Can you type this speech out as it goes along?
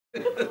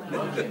Agus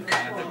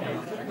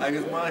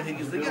má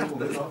higus the gas.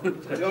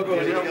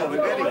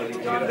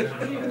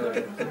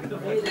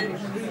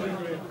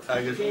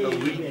 Agus the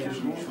wheat.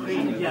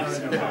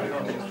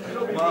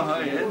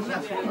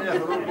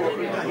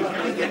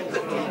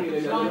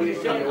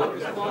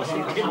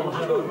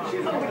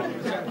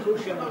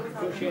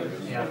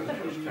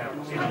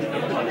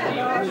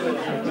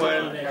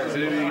 Well, so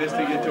you get to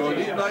get your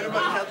lead, like a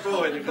cat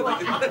boy.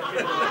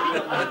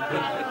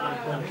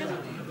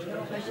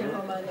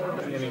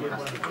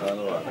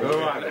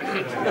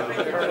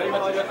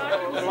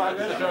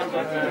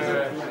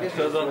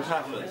 Doesn't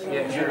happen.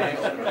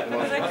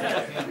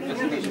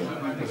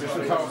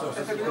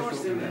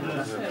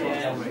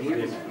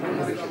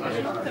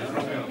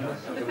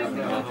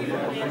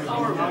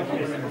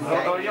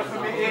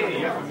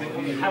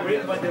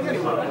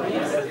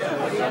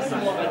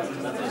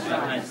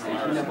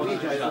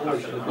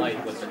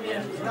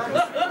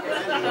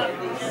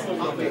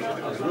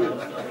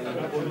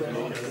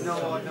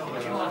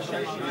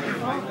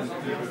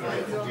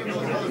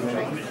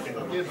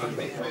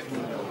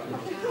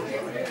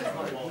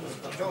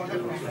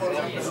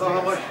 So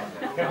how much?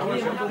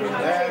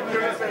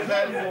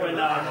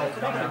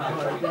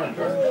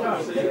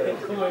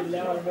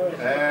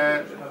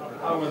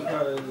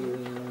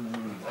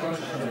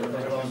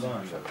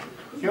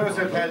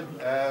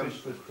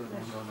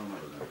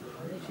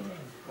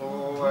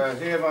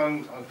 Here on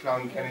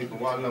Clan Kenny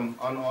Wallam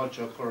on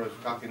Alcha Chorus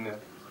back in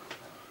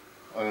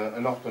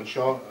an often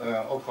show,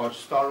 O'Cott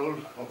Starrell,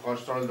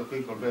 the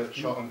people that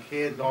shot on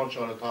Cade launch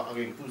on the top of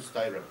in who's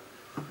styra.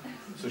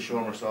 So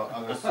Shomer so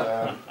agus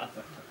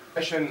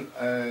Eshin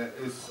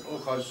is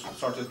O'Cott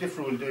sort of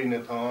different doing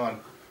it on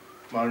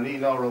Marnie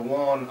Laura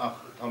one ach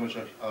Thomas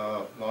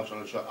launch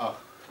on the show ach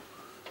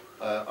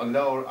on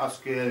Laura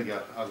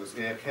Askelga agus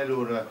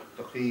Kelura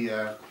the key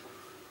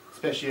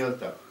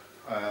specialta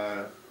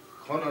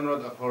Conan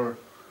Rod of her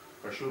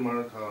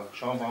Schumer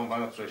Sean Baum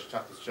Bannertrish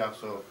Chapter Jack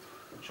so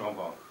Sean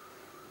Baum.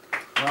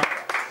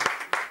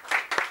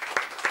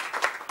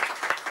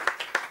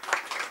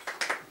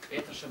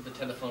 Beter op de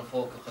telefoon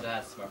volken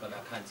gereisd, maar bijna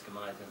keins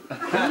gemaakt.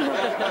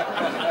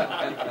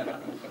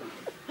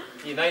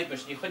 Je weet maar,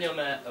 je kunt je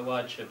met een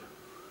watchje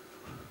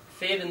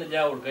veel in de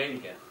jouw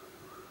geelge.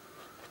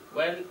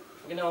 Well,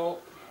 you know,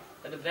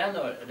 de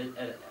vrouw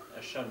er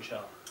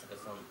sunshine, dat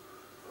is dan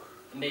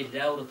mee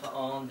jouw te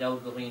aan, jouw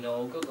green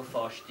ogen,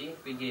 gefasti,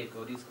 wie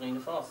geeft die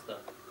green vaste.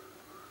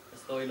 Het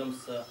stoel om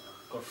ze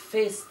kort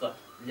feesten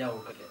jouw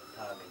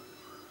geelge.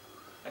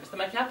 Ik sta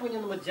met jou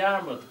in de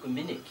jammer te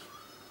communic,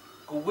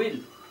 wil.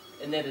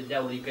 En net het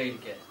jouw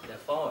geelge de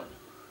fall.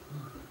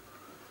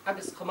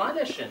 Agus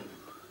commandation.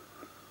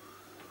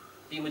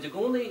 Die moet je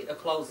gewoon een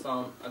klaus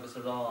aan, agus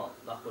er al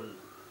dat wil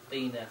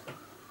dienen.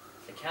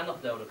 Ik ken nog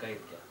jouw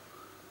geelge.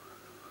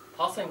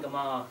 Passing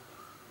gema,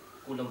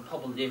 goed een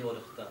public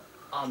deelhoordigte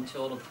aan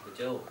tjoren te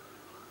bedoel.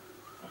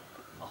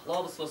 Ach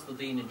laat was de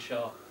dienen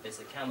show is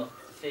ik ken nog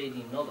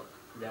fading nodig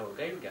jouw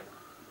geelge.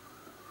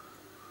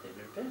 Dit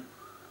weer ben.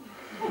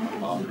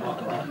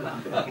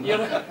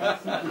 You're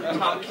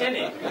Tom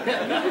Kenny.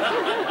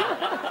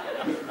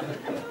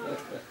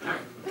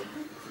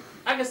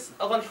 Agus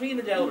a van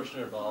vrienden deelers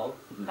naar bal,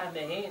 ga me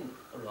heen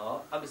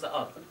ra, agus a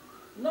ad.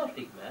 Not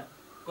ik me,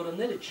 go een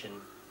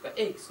niditchen, ga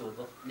ik zo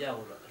dat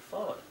jouwer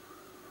ervaar.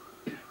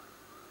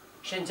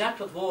 Zijn jack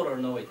dat woord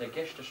nooit, hij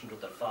gestern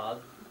doet ervaar.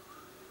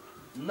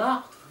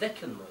 Nacht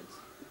wekken moet,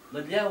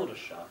 met jouwer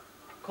scha,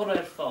 kor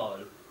ervaar,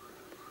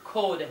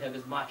 code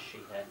hebben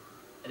machi he,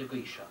 er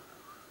guisha.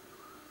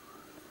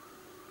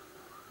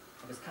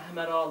 Agus caim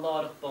ar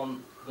láireach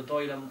bon go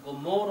dóilem go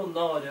mór an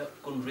náire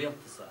gon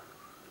rialtasa.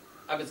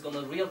 Agus gon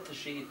an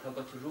rialtasaí tá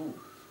go rú.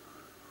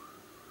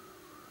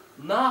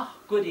 Nach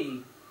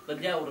godaí le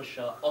leabhar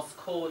seo os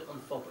cóid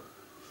an phobal.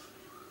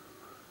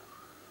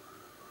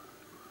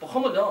 Ba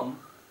chuma dom,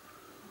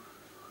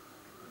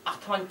 ach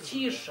tá an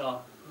tír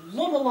seo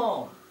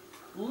lumalán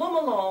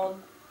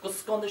go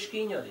sconda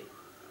scíneorí.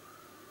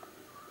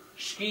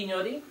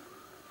 Scíneorí,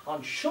 tá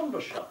an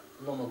siomra seo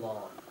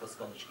lumalán go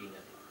sconda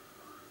scíneorí.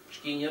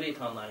 Scíneorí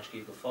tá ná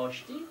scíí go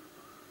fáistí,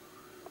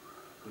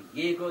 go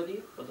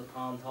dhégóí go do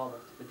tá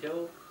tálacht go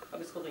teo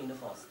agus go lína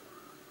fásta.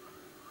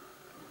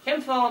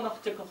 Cem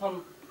fánach tu go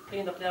chun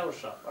líonach leabhar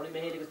seo, ar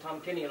mé héad agus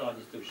Tom Kenny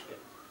ráidís dúisce.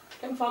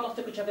 Cem fánach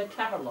tu go te bheith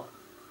cearlach,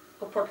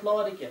 go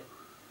portláige,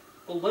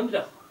 go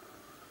limreach.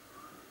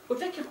 Go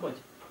bheiceach muid,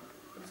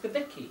 agus go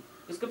bheicí,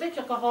 agus go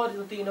bheiceach go háid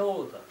an dtíon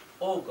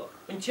óga,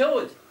 an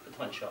teoid go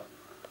tá seo,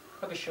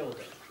 agus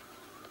seoda.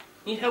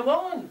 Ní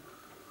heabháin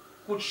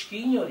go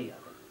scíneorí agan.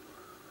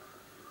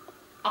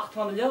 Ach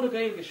tá na leabhar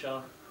gaeilge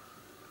seo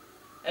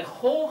ar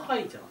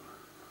chóchaide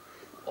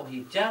ó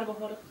hí dearba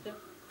thuireachta,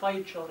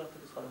 fáid seoireachta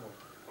agus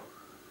thuireachta.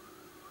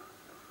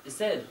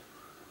 Is an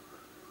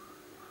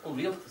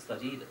rialtas le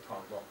riad atá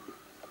lá.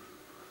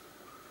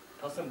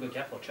 Tásam go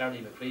ceapá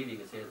Charlie McCreevy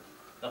agus éad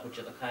nach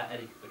chud a cha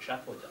Eric go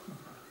seapóide.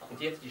 Ach an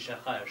détadí sé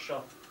chair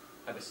seo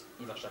agus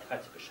ní bhar se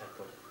chaite go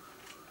seapóide.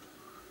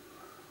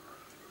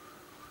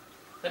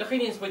 Tar a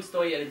chéiníonn muid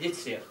dói ar a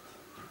litríocht.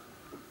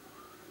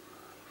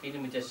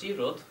 Chéiníonn muid a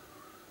síród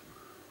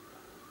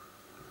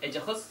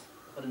Edechas,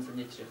 chud an sa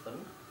nitreachtan.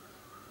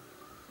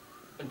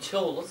 An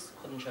teolas,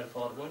 chud an sear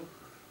fárbún.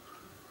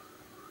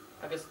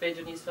 Agus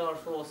beidir níos fearr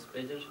fós,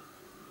 beidir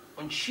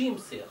an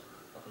siamsaíoch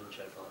a chud an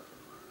sear fárbún.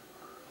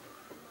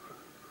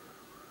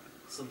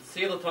 So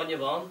síl atáine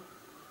bhain,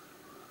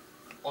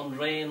 an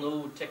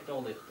réanú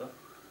technoliachta,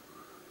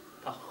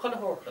 tá chun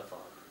hort le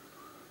fád.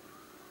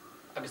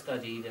 Agus tá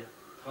díide,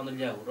 tá na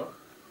leabhra,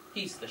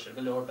 hís leis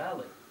go leor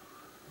bailí.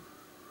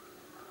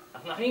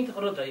 Ach nach haonta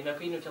ruda, I me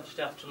cíú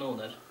teafteach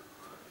trónar,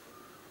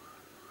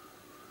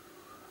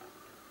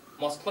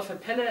 Mas clufa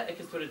pelle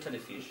agus dúir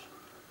telefís,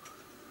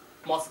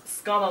 mas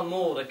scanal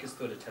mór agus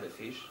dúir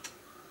telefís,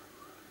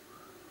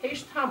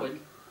 héis tamil,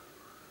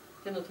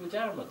 dynna tú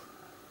dermad.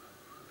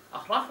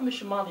 Ach racha mis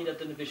semani le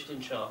dynna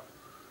bistin seo,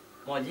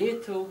 má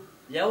létú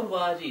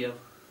leabhharíomh,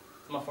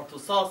 má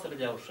fortú sásar a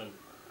leabhsin,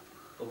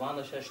 go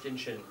bhana sestin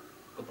sin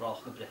go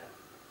brach na brethe.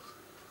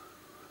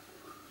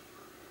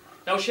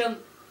 Now sin,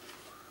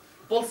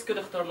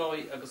 bolscoireacht ar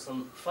nói agus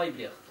an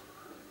feibliocht,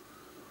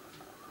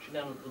 sin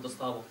an rud a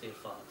stábhacht ar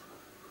fad.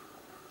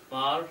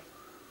 Maar,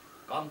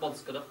 gan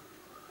bolscoireacht,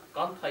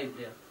 gan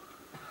feibliach,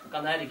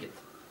 gan airigid,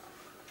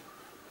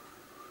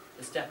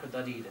 is deachar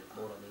da ríide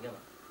mór an na gana.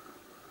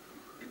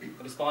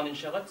 Agus Spáin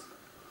segat,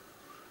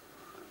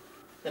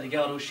 na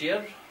garú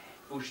siar,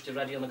 búiste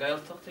radio na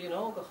gailtachta,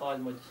 go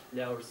cháil muid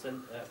leabhar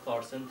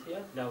chlár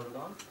sintia, leabhar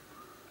gan.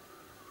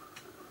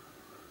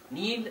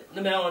 Níl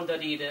na meáin da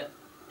ríide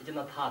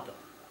dina tada.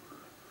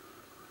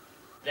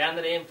 Brean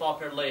ar éon fá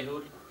per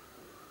leiúil,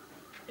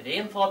 ar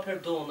éon fá per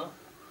dúna,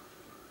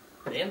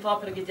 ar éon fá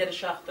per a gideir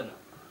seachtainna,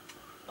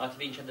 ach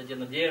bhín se da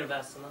dina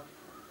léirvesana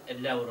ar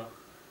leabhra.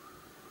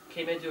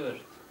 Cé mé dúir,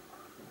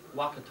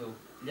 wacatú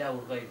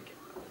leabhar gailge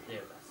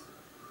léirves.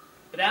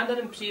 Brean ar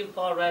an príomh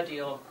chlár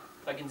radio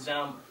ag in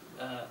zam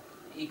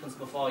ícans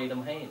ma fáid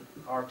am hain,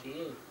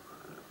 RTA.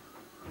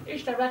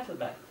 Is da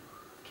Rattleback.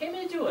 Cé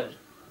mé dúir,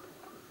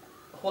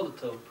 a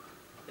cholatú,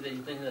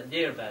 dina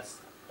léirves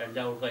ar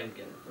leabhar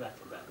gailge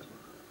Rattleback.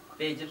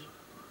 Beidir,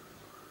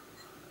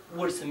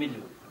 uair sa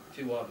milliú,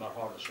 fiú mar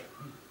hála se.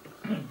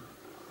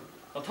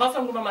 Tá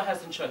tasam go ma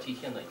hesan seo tí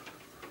chinnaí.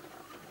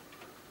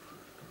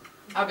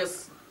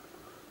 Agus,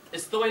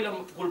 is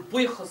dóilam bhfuil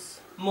buchas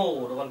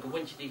mór a bhfuil go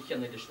bhainte tí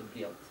chinnaí leis na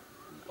bliant.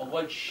 A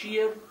bhfuil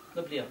siar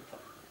na blianta.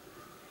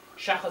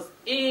 Seachas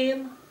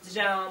éon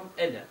dream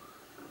eile.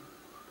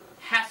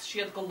 Heas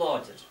siad go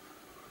láidir.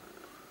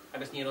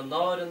 Agus níor an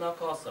náir na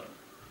cásar.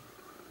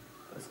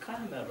 Agus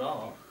caiim me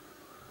rá,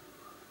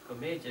 go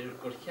méidir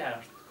gur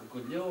cheart go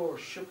leor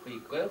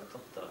siúpaí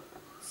gailteachta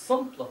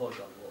sampla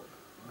hóid an bhil.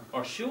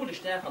 Mar siúr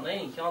isteach an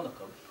éon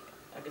cheannacham,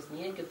 agus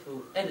nígad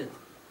tú erid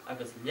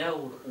agus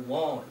leabhar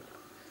uáin.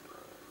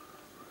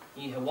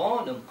 Ní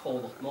heáin an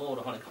cólacht mór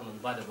a tháinig chun an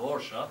bhaile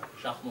bhórse,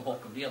 seach nó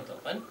hóca blianta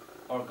fan,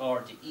 ar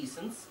gáirde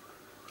ísans,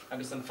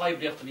 agus an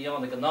feibliachta bhí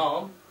anna go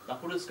nám,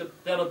 nach churas go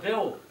bela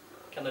beo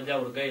cen a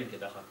leabhar gailge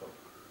de chaú.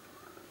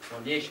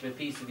 Mar léis be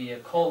písa bhí a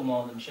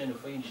cólmáin an sin a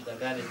faoin si a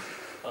garid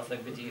as le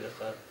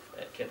bidíirecha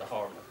cé a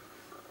hána.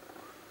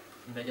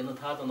 Ní me dionn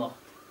tád an nacht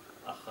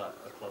ach a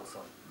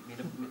chlósan.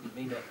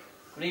 Míle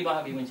gríba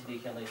hagí muinte dí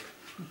cheanna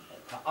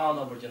tá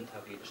anábar dionn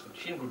taí leis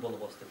sin gur bolla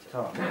bosta.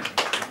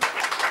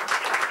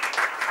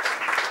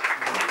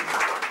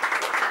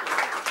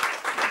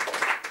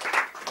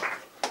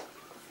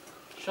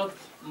 Siod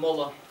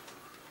molla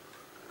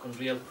chun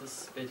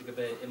rialtas, beidir go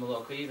bheith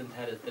imime chuomh an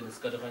theirid den is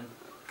godahain.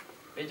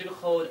 Beidir go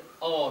chóir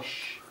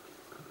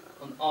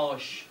an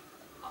áis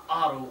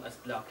arú as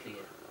blach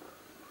lia.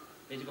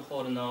 Beidir go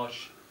chóir an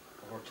áis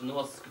a thuirte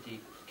nuas go dtí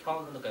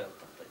ceann na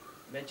gailteachta.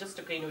 Bheith just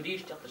a cíanú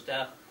ríisteach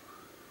isteach,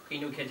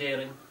 cíanú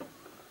cedéirin,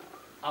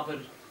 aber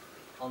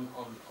an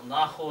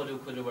nachóirú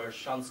chuidir bhar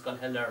seans gan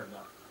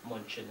heilirna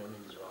muin sin an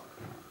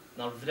indráin.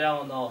 Nar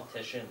bhreá ná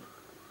te sin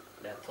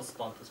le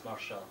tuspántas mar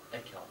seo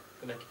eiceáil.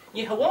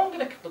 Ní haháin go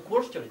bheith do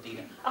cuairteir a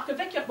dtíine, ach go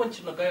bheiceach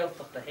muinte na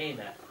gailteachta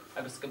héine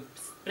agus go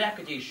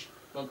sprecadís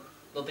na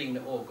dtíine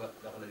óga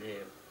le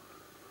léamh.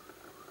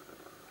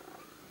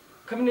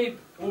 Cumní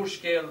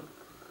búrscéal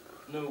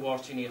nó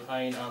bhhairtíní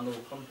chain anú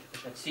chun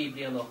sí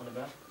blian nach na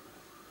bheith.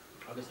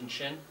 Agus an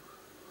sin,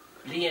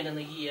 blian in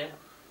na dhé,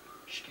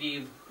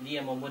 scríb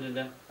liam an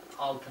muile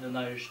altar an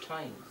Irish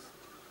Times.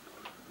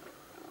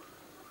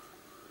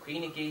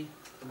 Cuoinigí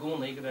a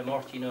gúnaí go bheith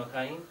Martína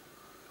chain,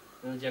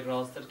 na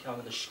deagrástar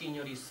ceann na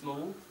scíneoirí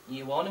smó,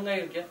 ní bháin an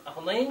gailge a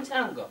chun éon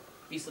teanga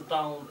bhí sa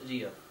dán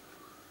riamh.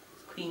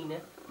 Cuoine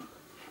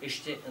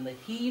iste in na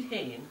híd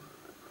héin,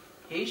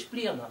 héis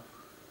bliana,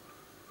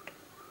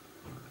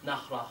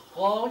 nach ra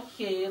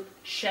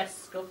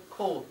 360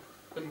 cóp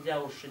go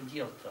leabhar sin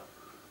díalta.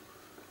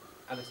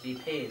 Agus bhí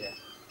péide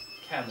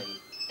ceannaí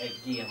ag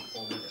díam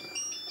ó muile.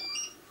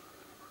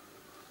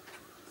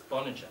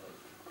 Spáinn se,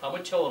 tá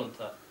muid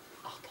teolanta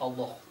ach tá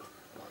locht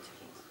an áite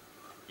cíns.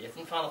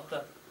 Dhéann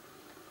fanachta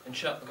an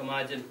seo go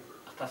maidin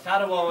ach tá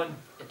fearháin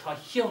I tá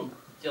chion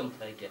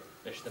dionta ige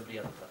leis na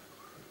blianta.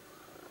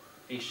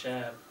 Bhí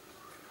sé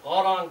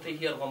árang tá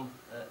hiarm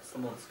sa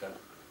munscan.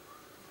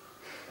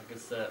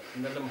 agus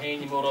net am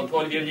héine mór an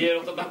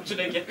toilíir a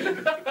damsinige.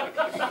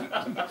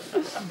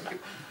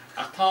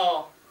 A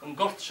tá an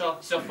gort seo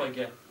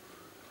seofaige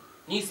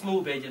níos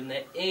mó beidir na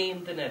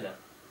éon den eile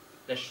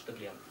leis do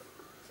blianta.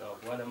 So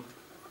bhfuilm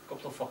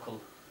gopla focail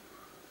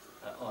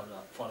ála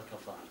fáracha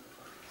Flatharta.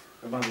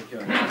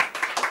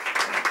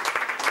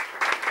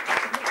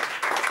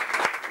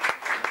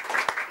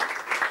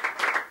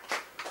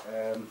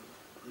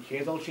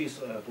 Chéadal síos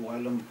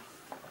bhhailm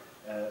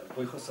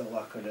buchas a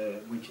lecha le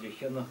muintear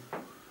chéanna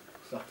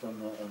sacht an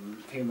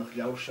féanach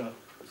leabhse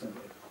san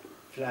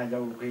phlean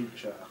leabhar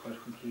gailse a chuir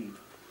chun cíad.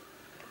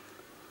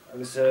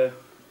 Agus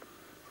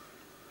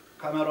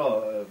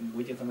camera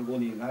muide an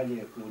gcónaí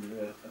ngáile gúil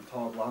an tá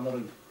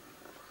bhlanarin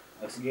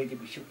agus an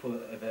géidir siúpa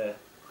a bheith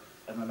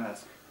an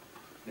measc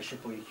le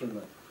siúpa í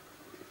chéanna.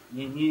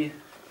 Ní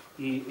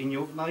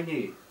inniuh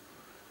náné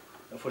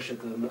a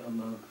fuisiad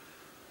an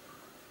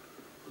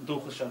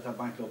dúchas se a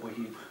baint le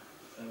híb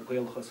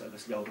gailchas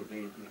agus leabhar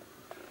gailge.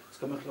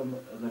 Scumachlumm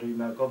na rú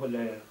me gobal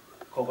le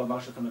cóga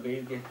mar an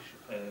gailge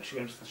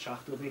séir na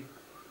seachtúí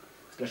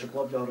leis a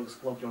globleabhar agus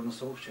globleabhar na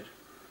sóisiir.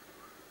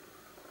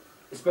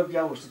 Is beg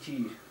leabhar sa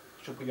tí,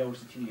 siúpa leabhar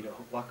sa tí a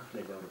lacach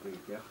le leabhar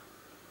gailgeach.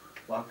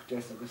 Lach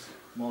des agus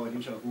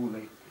máirín se a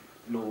gúla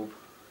lob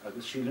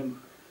agus sílim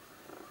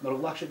mar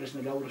lach sé leis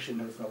na leabhar sin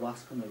agus na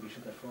lascan a bhí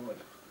sé ar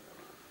fáil.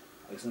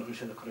 Agus na rú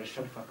sé a chuir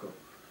seirfacu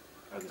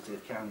agus é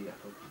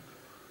ceannaíach.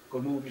 Go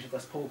mú bhí sé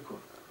as póca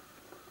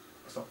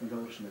as na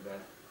leabhar sin a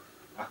bheith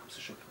acab sa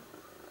siúpa.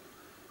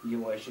 Ní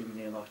bhhaid sé bhí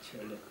éon áit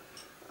eile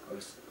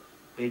agus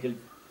beidir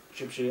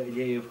sib sé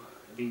léamh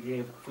bhí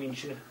léamh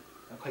faoinse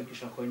a chuige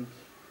se chuin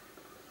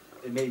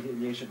I méid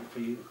léise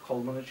faoi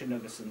colmanna sin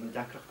agus na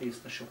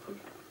decrachtaíos na siúpa.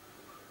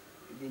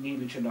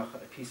 Nílann sin nach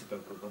písa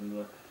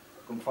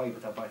gom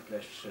fáibh a bait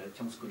leis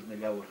tionscúil na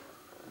leabhar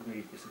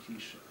gailge sa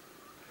tíise.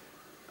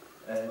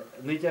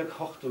 Nídeag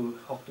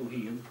hochtú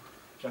híon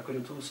se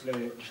chuir tús le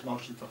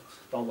náisintacht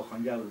dálach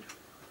an leabhar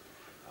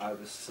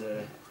agus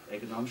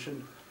ag an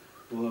amsin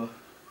bu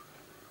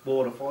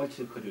mór a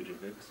fáilte chuúidir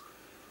agus.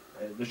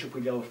 Na siúpa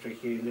leabhar fra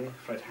chéile,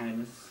 Fred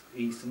Hannes,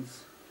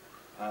 Easons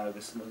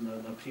agus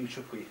na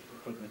príomhsiúpaí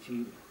chud na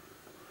tíre.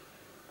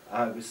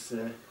 Agus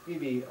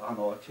bhí an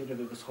áitiúir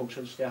agus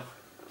thugseilteach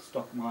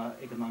stoc má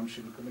ag an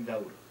amsin go na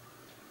leabhar.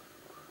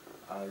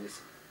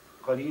 Agus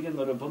choíann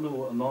ar a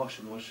bunú an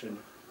náisin bhfuil sin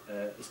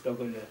is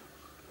beaga le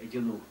I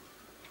dionú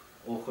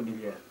ó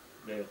chuile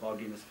le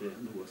gágéanas fé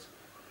nuas.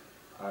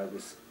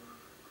 Agus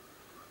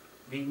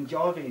bhín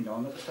deáhhéin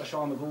an agus tá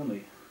seán na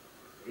gúnaí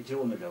I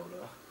dróna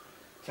leabhar.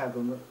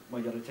 Teagam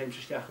mai ar a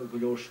téimseisteach go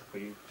leor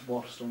faoi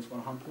bhárstons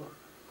mar hampla.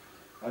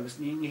 Agus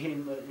ní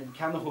hén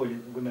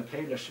ceannathóil go na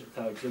pléiles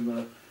tá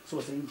gna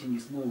sósa intí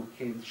níos mú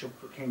cén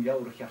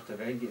leabhar a cheart a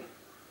bheige.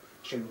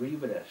 sé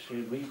riomhre, sé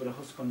riomhre a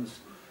thuspanas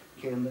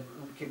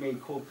cé méid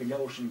cópa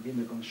leabhar sin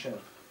bhíine gan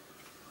seirbh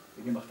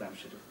I gimach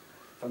daimsiú.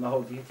 Tá na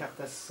háldaí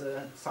teachtas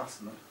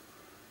sasna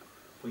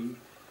faoi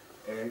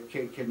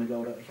cé na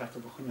leabhar a cheart a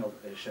chuineáil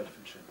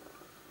seirbhin sin.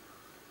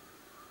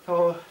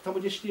 Tá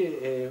muid istí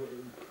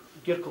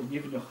gghearcail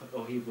níomhnach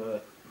ó híh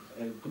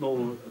gnó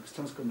agus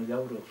tionscail na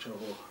leabhar se ó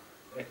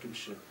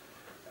eicimse.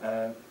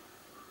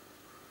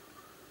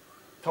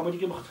 Tá muid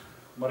gimacht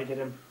mar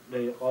ggéirim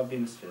le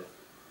ábhéanas fé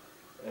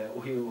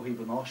ó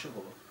híh an áise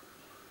go.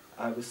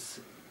 Agus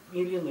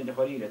mílíon na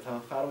choíre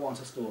tá fearháin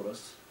sa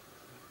stóras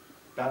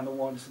ben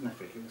bháin san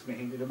nefik, agus mé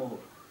héidir am mór.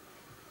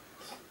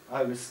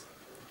 Agus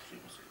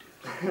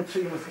agus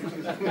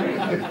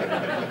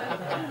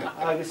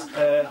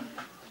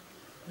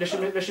leis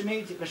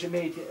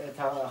méid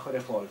tá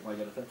chuir fáil mai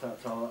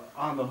tá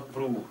anna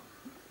brú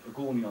a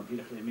gcónaí an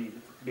bhíach le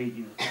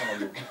méidín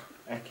táú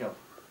eiceal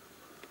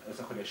as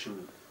a chuir siú.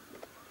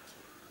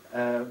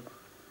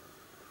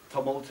 Tá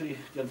moltaí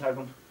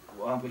deantagam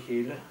an bu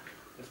chéile,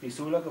 gus bí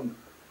súlagam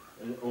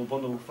ó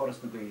bunú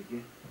forras na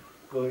gailge,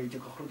 go idir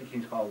chochrúda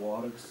cinn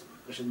cháhhar agus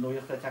leis an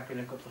nuocht a teair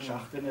le copla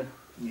seachtainna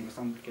níos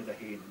an cé a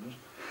héanamir,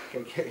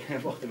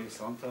 bhachta bhí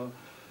san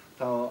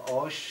tá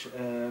áis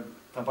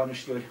tá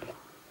banisteúir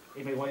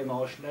I mé bhhaid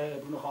áis le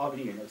búnach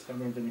ábhríon agus chu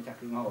mé denna teair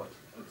áit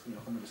agus ní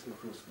chumar is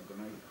clúsna go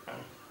méid.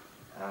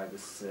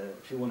 Agus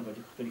fiúna bhid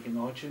chuir cin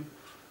áitin,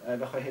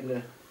 bhecha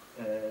heile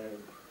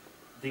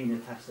daine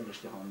testa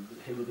leis deán,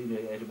 heile daine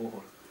ar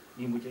bóthir,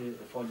 ní muid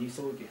fáil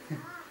lísóige.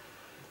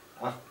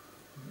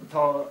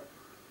 Tá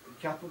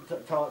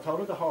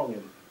rud a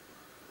hálainn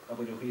a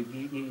bhfuil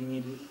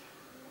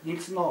níl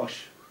san áis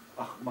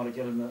ach mar a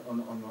dearan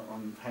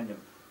an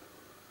henim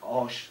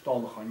áis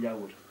dálach an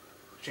leabhar,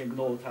 sé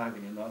gnó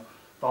tagainn na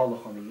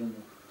dálach an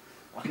dhéanamh.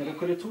 Ach na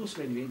chuir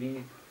túslein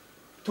bhí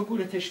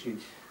tuúla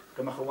tuiscint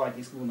go meach bhhaid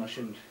níos múna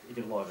sin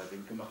idir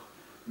lábhing go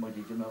muid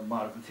duna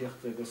mar an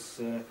tíocht agus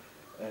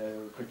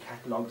chuir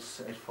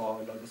catalogs ar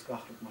fáil agus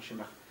gachrat mar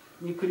sin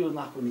ní chuú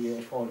nachúnaí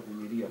ar fáil go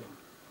ní riamh.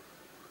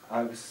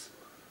 Agus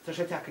tá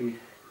sé teacaí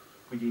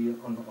go dtí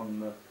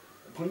an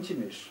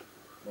pointinis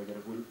le gur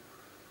bhfuil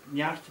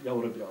neart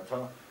leabhar a beag. Tá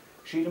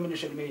sílamana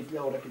sé méid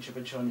leabhar cinn si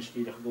teáin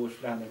tíireach bhór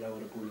fleanna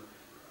leabhar a bhfuil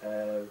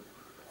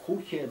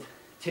chúchéad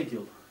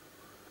tiideal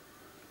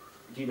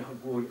dína chu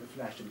bhór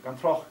fleistin, gan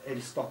troch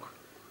stoc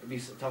a bhí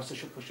tá sa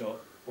siúpa seo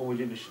ó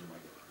livisin mai.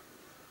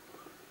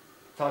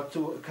 Tá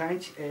tú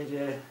caint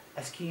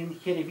as cín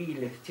chéir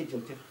bhíle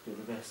tiideal tichtú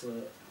a bheits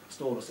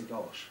stóras a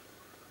gáis.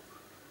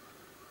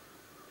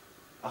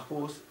 Ach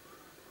bós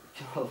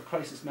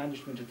crisis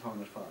management atá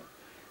ar fáil.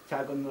 Tá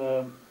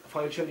an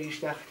fáilseoir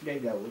isteach le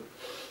leabhar,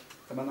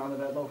 tá man anna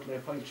bheith lách le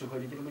fáilseoir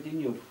chuir dtí go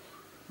dtíniuh,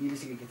 níl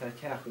sig go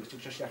teach agus tú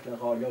seach le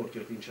gá leabhar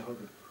dúir dín se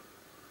thugan.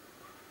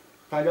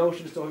 Tá leabhar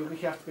sin tóir go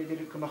cheart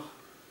beidir gomach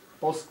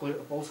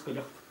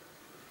bólscoilecht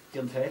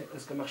diantail,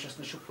 agus gomach se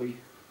na siúpaí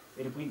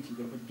ar a buintí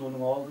gur dúna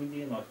máil go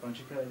dhéanaáid ban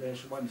se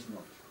leis bhaine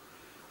náid.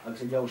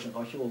 Agus a leabhar sin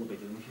gá cheola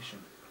beidir na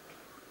sin.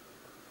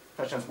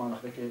 Tá seans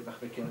mánach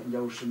bheith an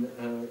leabhar sin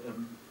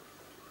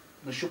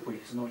na siúpaí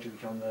san áidir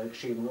ceann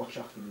séanú 8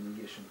 na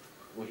dhé sin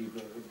ó hí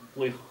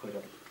bluocha chuir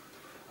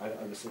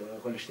agus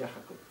chuilisteach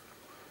go.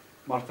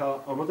 Mar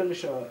tá an rud lei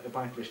seo a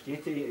baint leis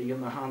déta a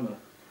dhéana hána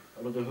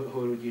a rud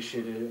thuúdí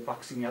sé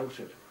vaccine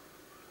outir.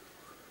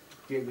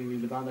 Dé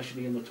bhí le bhana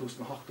sin íon na tús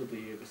na 8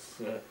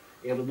 agus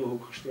éar an nuú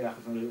chusteach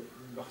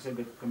agus sé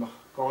gomach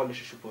gáile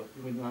se siúpa,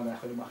 bhí na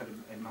chuir amach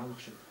an máach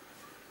sin.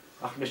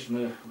 Ach leis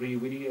na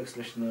riomhhuií agus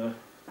leis na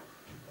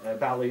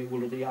bailí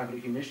bhfuil í agra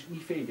hínis ní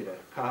féidir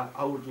cá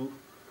áardú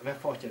a bheith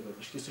fáte go,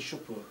 agus tí sa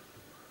siúpa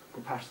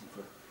go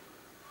persanta.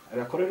 A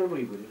bheith chuir a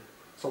riomhhuií,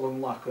 sol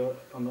an lecha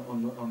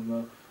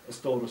an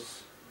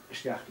stóras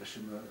isteach leis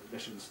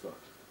an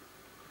stát.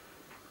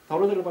 Tá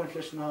rud ar baint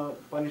leis na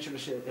bainite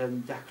leis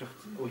decreacht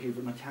ó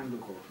híomh na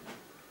teangaá.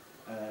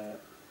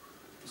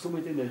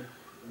 Sumid duine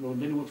nó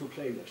duine tú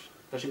lé leis,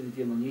 tá sé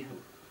díana níthú.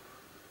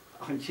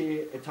 Ach an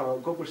té atá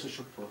gobar sa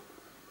siúpa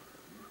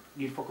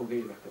ní focail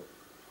géile go.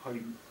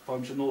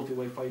 Fáim se nótaí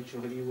bhfuil fáilte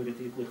chuíúir a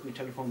tíluch ní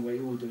telefón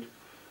bhfuil úidir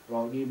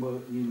rá ní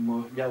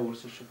leabhar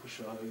sa siúpa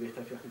seo a bheith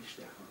a fiocha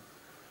isteach.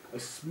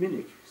 Agus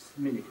minic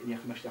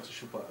ineach meisteach sa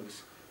siúpa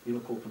agus ní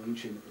cópan in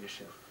sin ar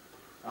sé.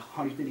 A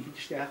tháinig duine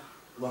isteach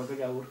lá go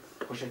leabhar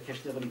chu sé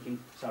ceiste an cin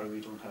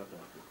saoí don thebda.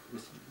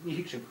 Ní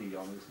hiic sé bhí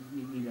an agus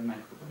ní le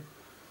meich go bhaid.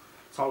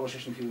 Sála sé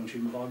sin fiúin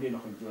sin bhá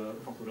déanach an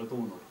focail a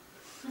dóna.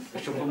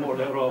 Is se go mór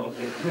le rá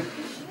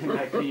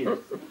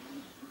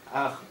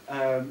ach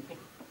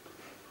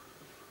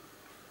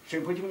sé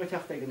buinte me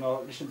teachta ná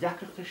leis an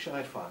decreachta se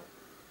ar fáil.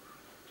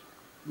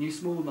 Ní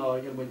smú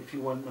ná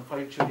fiúhain na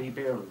fáilteí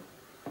béirla.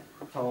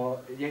 Tá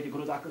dhéidir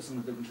go agus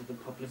an dugann se the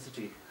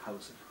publicity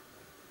house.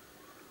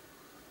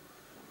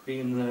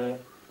 Bhíon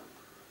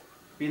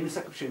na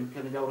secap sin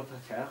cena leabharta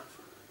teacht,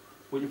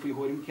 bhuiine faoi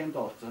thuirim cén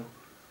dáta,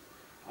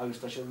 agus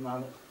tá sé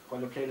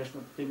gáil lé leis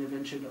na duine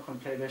linn sin chun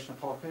lé leis na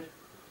pápir,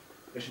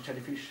 leis an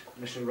telefís,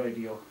 leis an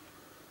radio.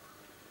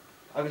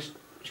 Agus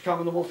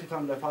ceann na bhiltaí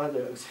tam le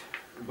fáile agus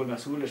bhfuil na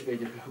súlas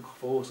beidir go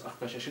fós ach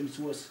tá sé sin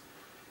suas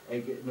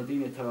ag na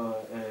daine tá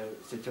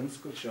sa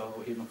tionscoil seo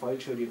ó hí na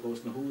fáilseirí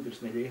gós na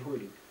húdars na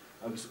léthúirí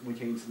agus mu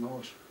chéin san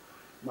áis.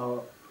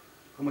 Ná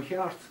go mar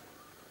cheart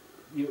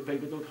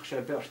bheith go dúach sé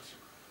beirt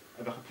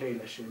a bheith lé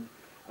leis sin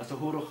as tá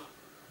thuúrach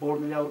bór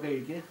na leabhar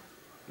gaige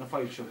na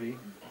fáilseirí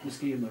na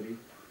scíanairí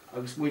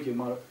agus muide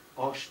mar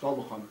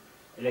ástalachan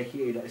a le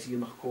chéile is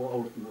íonach có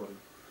áirtan bhór.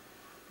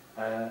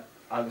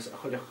 Agus a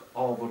chuideach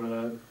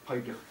ábhar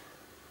Pádraic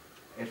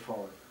ar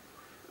fáil.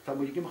 Tá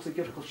muid gimach sa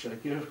gghearcail se,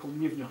 gghearcail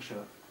níomhneach se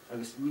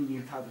agus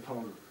ní tá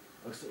atála.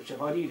 Agus sé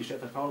gáíidir sé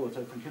atála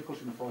tá chun cearcail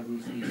sin na fáil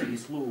ní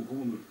slú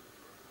gúnaí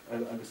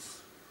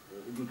agus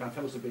ní gan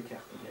fésa be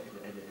teachta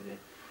ar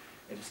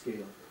a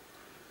scéal.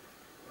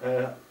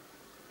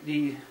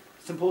 Ní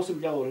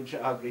sympósium leabhar se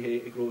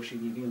agrithe i gróisí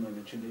ní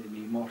bhíonainn sin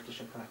ní mórta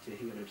se caite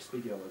hir ar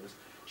spideal agus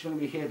sin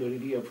mí chéadú i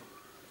riamh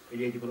i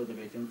léidir go a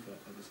bheith infa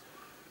agus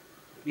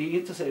bhí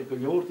inta sé go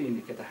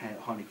leordaoine get a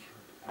tháinig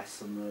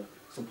as an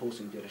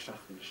sympósium dear a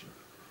seachtaine sin.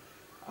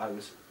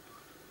 Agus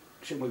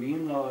sin mo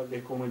bhíon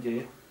le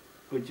comdé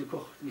go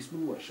dúcoch níos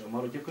mú se,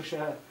 mar a dúcha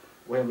sé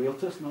bhfuil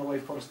rialtas ná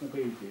bhfuil forras na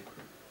gailge.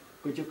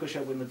 Go dúcha sé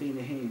bhfuil na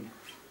daine hain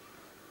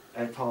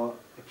tá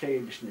a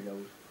pléidir na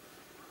leabhar.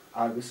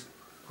 Agus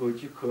go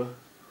dúcha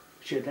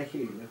siad le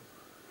chéile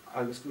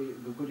agus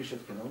go gúidir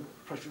siad cinál,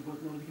 preisiú go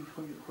nó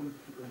chun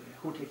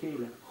chuút le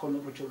chéile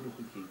chun bhar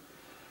teúcha cí.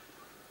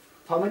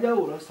 Tá na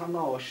leabharas tá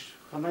náis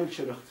tá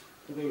neimseireacht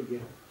do gailge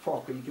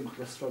fáca í gimach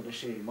le strada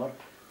sé, mar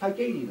tá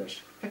géí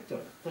leis,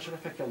 fectar, tá sé le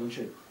feiceáil an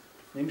sin.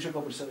 Néim sé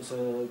gobar sa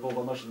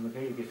bóbal mar na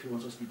gailge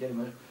fiúan sos bhí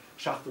déime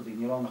seachtaí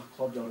ní ránach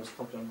clobdear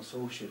na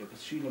sóisiir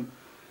agus sílim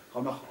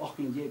chuach 8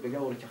 go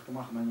leabhar teach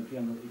amach me na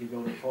bhíanana i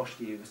leabhar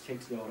fáistí agus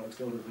teex leabhar agus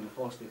leabhar bhína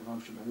fáistí go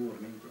am sin na bhór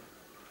méide.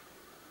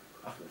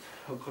 Ach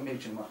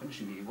chuméid sin amach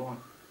sin ní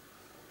bháin.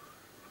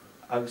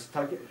 Agus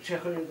tá sé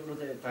chuir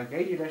tá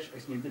géí leis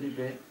agus ní duine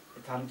be a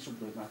taring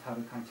subdúid na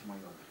taring caiinte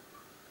mai leabhar.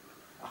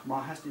 Ach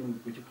má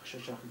heastíún go dtí sé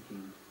seachan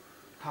cín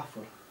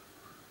caafar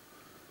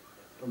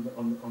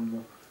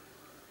an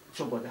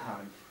subad a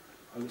haing.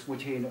 Agus mu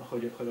chéine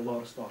chuir a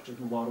lá státe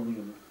nó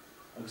bhharmíonna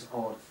agus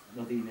áard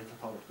na daine tá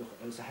táhacht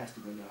agus a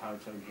heastíún ar haing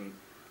taring héin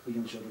go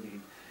dhéana se a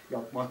dhéin. Ja,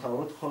 má tá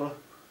rud chu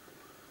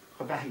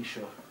bethí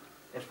seo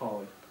ar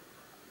fáil.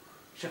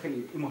 Se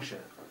imime se.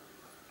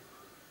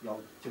 Ja,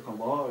 tu an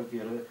lá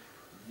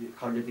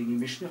Carla dini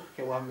mishnach,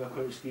 Kawanga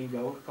Kurski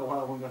Lour,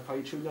 Kawanga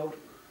Faichu Lour.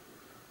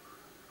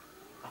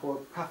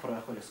 Ako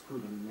Kafra Hola School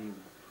in the name.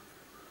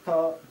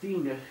 Ta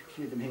Dina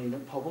Kid and Hain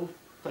and Pobble,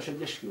 Tasha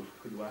Dishku,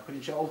 could you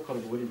couldn't you all call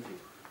it wouldn't you?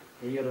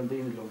 A year and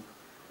Dina Lour.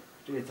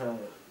 Data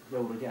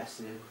Lour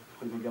Gas,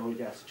 could be Lour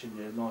Gas in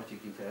the Naughty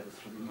Kinted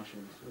from the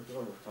machines, with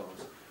all of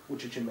towers,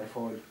 which is in my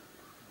fall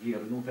year,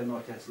 no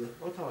penalty as the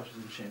towers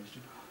is changed.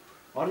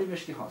 Or you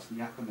wish the house,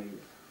 Yakama.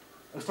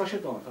 I was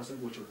touched on, as a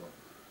butcher done.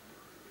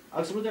 I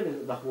was really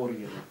the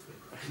warrior.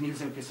 I need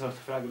some piece of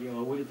fragile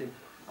or wilted.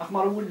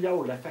 Achmar would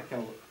yawl, I feck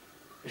out.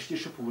 A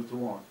stitch would to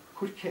one.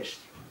 Could catch,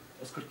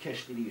 as could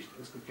catch the least,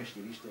 as could catch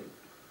the least day.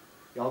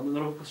 Y'all the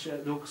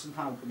Lucas and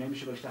Ham, maybe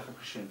she was a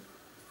Christian.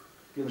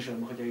 Gilsham,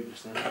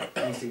 Mohadavis,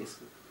 and he says.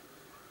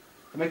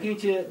 I'm making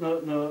you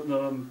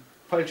no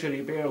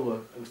filchery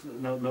barrel,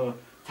 no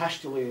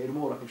tastily in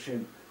more of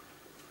shin.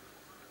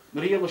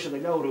 The real should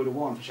allow the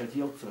one to shed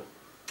yield to.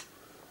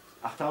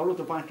 After all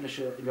the bankless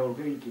your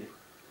gate,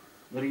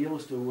 the real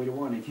to where you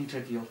want, and he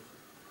tried yield.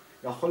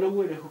 The hollow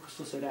way who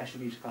could say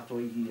actually got to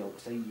yield,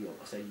 say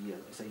yield.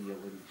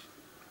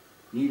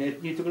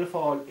 Need to go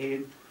fall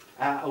in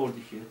our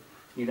here.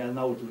 Need an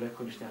hour to let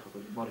College Tech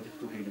more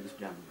to him this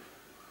plan.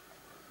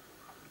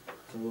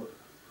 So,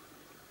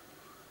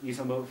 he's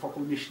a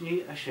fucking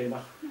Nishni, a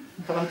Shela.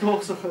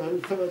 Talks of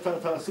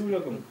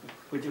Sulagum,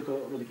 which you go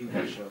with the King.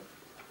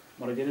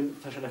 But I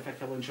didn't touch an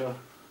effect of one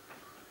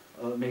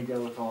made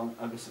out on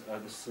Agus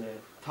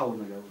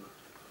town ago.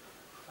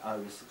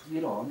 Agus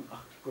Iran, a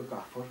good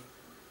gaffer,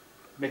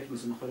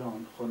 mechanism of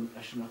on a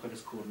Shinaka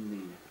is called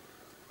me.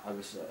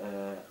 Agus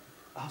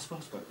a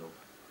hospital,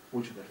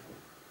 would you there?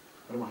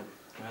 What am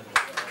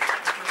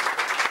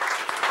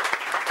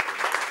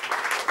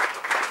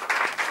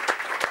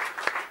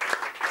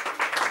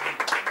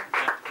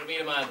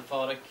Probeer maar de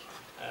Pádraic.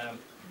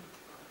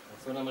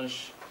 Zo'n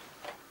namens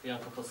een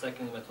couple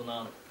seconds met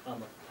aan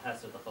de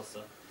hester de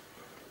passen.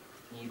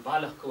 Niet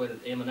ballig koel,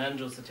 een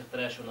Andrews dat je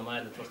fresh van de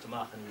meid het was te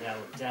maken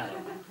ja.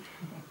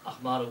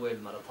 Ach maar wel,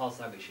 maar het has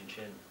eigenlijk geen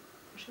chin.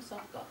 Is je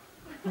zegt dat?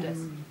 Yes.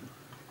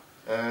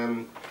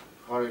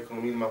 Pádraic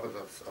kon niet maken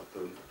dat op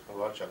de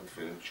watch aan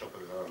film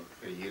shoppen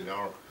een heel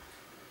jaar.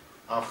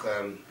 Ach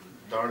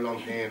daar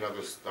lang heen dat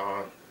is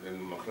daar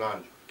in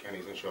Machlan, ken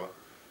ik zo.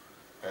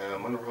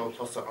 Man er wel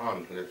tosse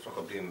aan, het toch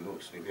op die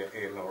looks, niet weer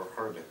heel naar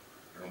harde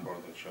en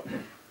borden shop.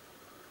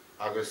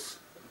 Agus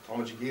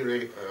Thomas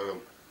Gire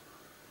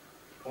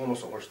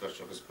almost over dat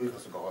je is bijna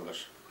zo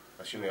galas.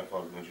 Als je niet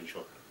afvalt met je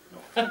shop. No.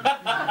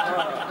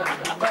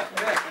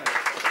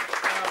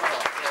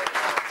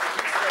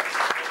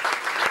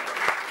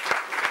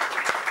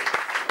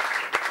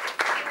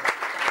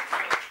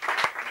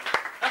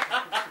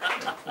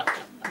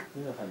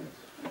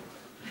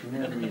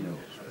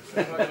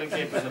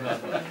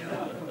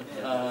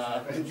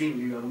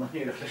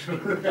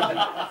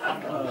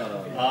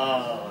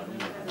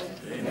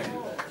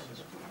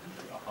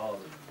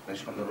 Als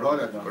je de rol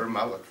hebt, dan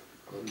maakt het.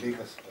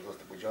 Lekas, dat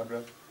de Bookshop,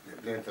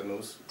 leent de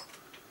neus.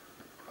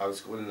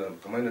 Als gewoon een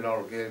gemene naar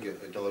elkaar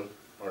geduld,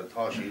 maar het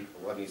tashi,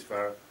 wat niet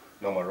ver,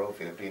 nog maar rood,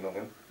 veel nog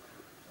in.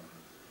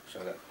 Zo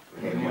dat.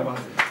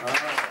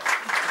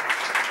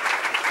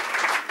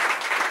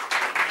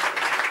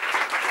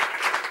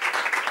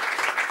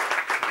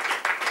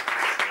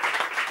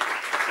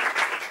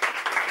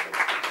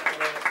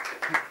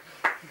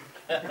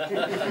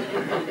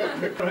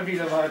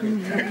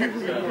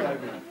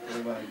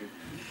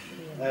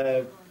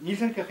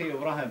 Niet kachie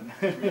Abraham.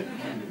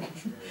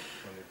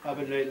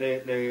 Aber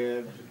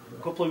le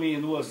couple me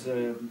in was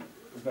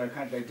bij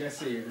kant like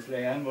Jesse, is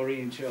le Anne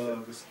Marie en show,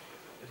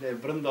 le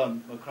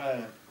Brendan,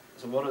 McCray,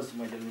 so wat is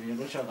met de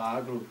Russia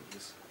agro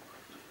is.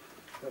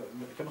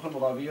 Ik heb gewoon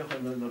wel weer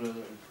naar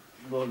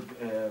Lord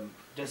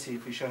Jesse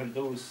Fisher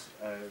doos,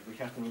 we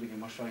krijgen nog een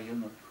machine hier.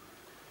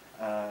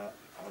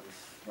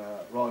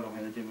 Ráil am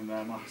hena dimime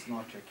me machas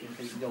náte, cin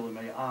fé dul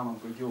mé am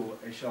go deo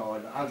é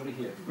seo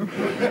agrihé.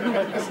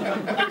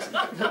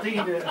 Tá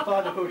tíine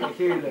fáda go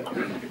chéile.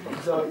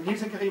 So ní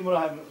san caí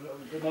mar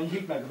na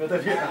hí me go bit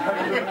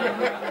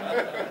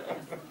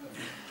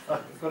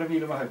go a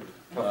míle mai.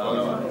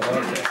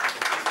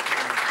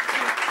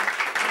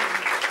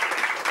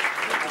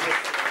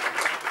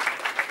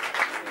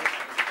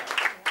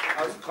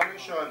 As Connie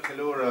seo an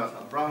Kilura,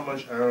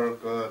 Brahmans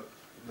go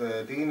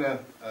the Dina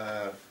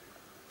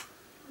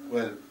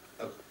well,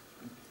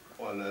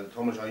 on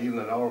Thomas Ayin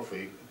and our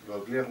fee, go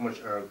clear much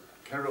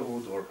Kerra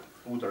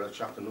Udar at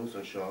Chapter News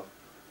and Shaw,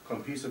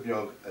 come piece of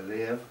young a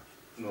leave,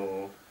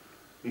 no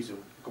piece of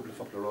couple of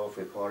fuckler off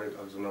with Pádraic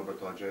as a number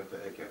to Agenta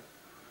Eke.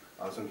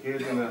 As an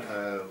kid in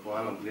a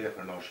violent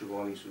later now,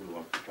 Shivani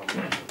Sulu.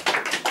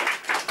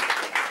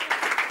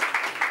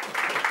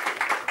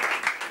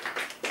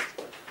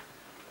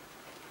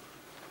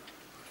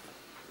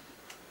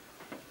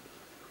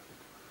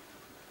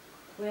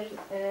 Well,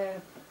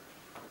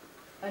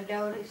 and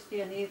now is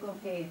the ego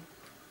hay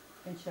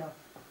in shop.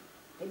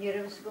 And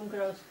you're a scum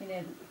grouse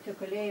can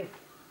took a leave.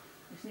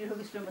 It's near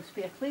Hughes from a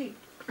spare fleet.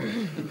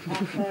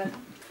 And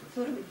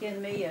sort of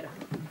again, mayor.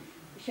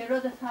 She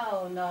wrote a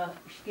town,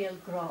 scale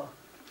grow.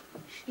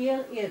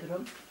 scéal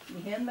éadrom,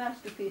 ní hen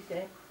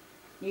masterpiece,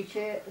 ní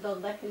sé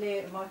don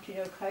le Martin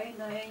O'Kai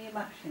na aine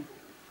marsin.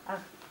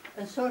 Ach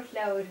an sort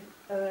leabhar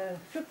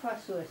friúpá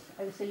suas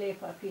agus a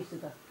lépa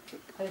písada,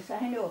 agus a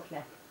hen óch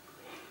le.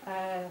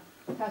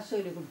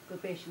 Tásúla go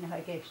béis na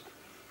ha géist.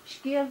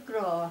 Scéal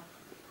grá,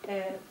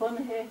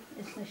 bunathe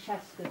is na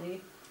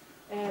seascadaí,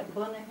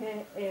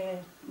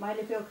 bunathe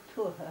maile beag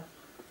tuatha,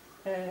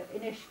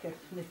 in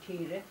isceart na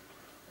tíre,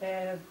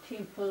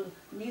 timppel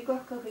ní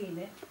gorca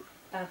riine,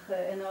 ach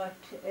in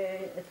áit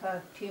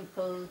atá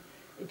timppel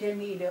 10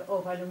 míle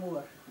ó bhaile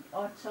mór,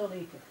 áit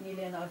sálaítach, ní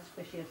léon áit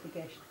speisialta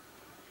géist.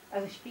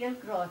 Agus scéal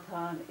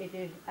grátáin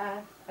idir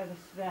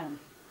agus bhean.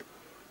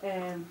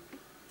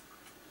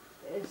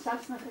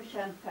 Sasnach a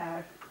sean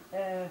fearr,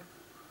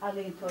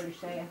 alíontóir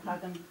sé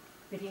hagan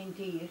bríon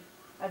dír,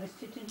 agus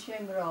tuitin sé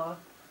rá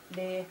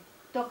le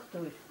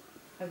dochtúir,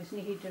 agus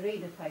ní híd a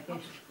réidirtá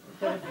géist.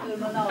 Gur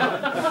man á.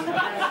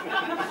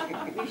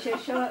 Bhí sé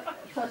seo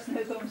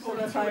tasna gom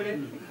sulatáir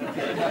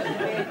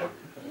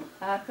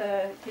ach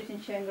tuitin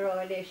sé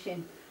rá lei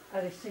sin,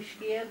 agus sa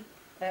scéal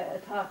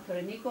atátar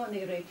a ní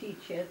gánaí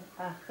réitíad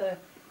ach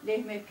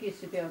léh mé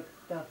píosa beag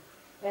do.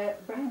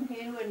 Braham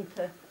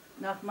héanhainte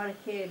nach mar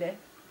chéile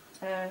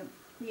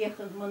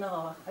níochant man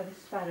á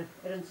agus fearh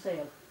an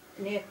saoil,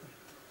 néchar.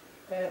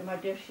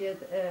 Maar there she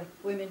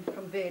women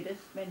from Venus,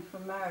 men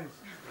from Mars.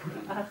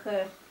 Ach,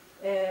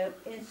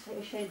 in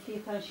she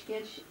van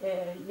sketch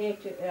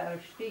later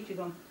streetje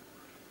gom.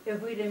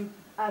 We them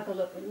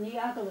niet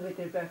agel with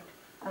their birth.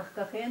 Ach,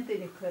 ga geen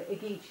ding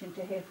ik iets in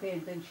te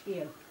hebben den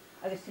scheel.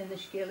 Agus in de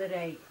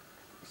scheelerij,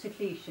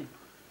 seclusion.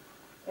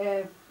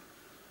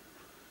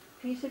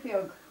 Piece of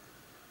jog,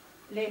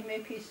 leef me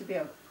piece of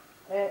jog.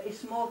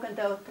 Is morgen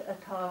dat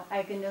het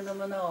eigen in de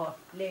mana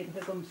leven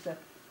gegomse,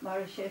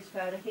 maar she is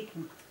verder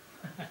hikken.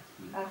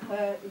 Ach,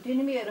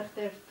 dyn méireach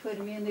der tuair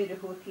mion idir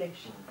hút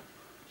leis.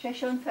 Sé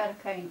sean fear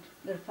caint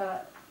der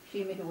fa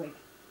síimi huig.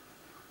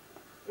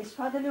 Is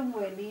fadal an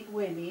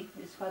wemi,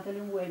 is fadal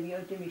an wemi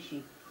o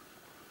dimisi.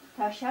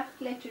 Tá 7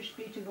 letter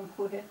spríte gom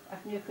chuthe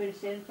ach ní chuir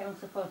sé ceann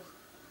sa post.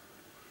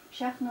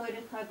 7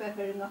 nóire tá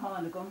bethir na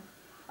hána gom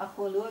a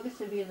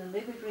chológus a bhíon an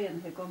libid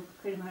réanthe gom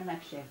chuir mar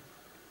nach sé.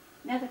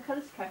 Ned a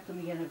chulas cartam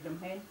a dhéanamh dom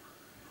héin.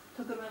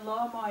 Tugam an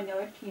lá máine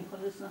ar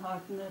tímpel is na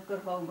hátainna gur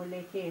hámar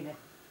le chéile.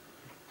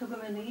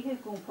 Tugam an ihe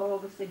gúmpa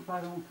agus ag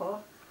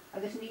barúmpa,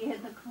 agus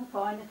níhead na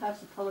cúpáine tá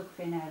sa tolag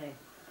féin aire.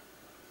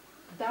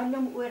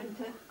 Darlum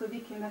uirnta go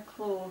bhí me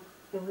cló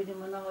go bhuiine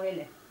man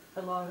áile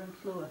a lá an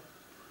clúa.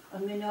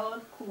 An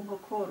mináil cúmpa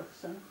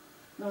córachsan,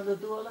 nó le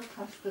dóla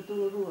tasta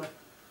dúrúa.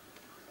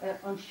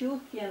 An siúl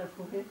chéanana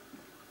fuhi,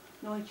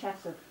 nó an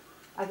chasad,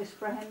 agus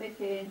braham mé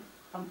féin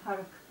an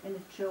parc in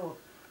a tro,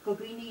 go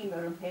bhíní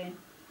mar an féin,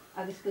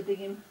 agus go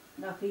digim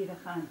nach híad a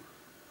chan.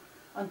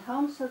 An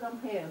tamsad am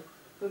héil,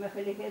 go me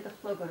chuile héad a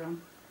chlogaram.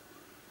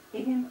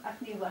 Ihim ach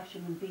ní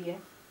bhaisiam an bia,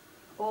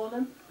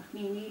 ólam ach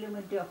ní nílam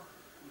an deoch.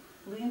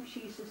 Luim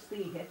síos a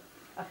slíthe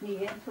ach ní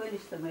hen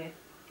tuilista mé,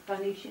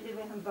 gan í sin a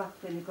bheith an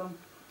bachtainna gom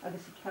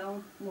agus a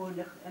ceann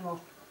mórlach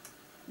amach.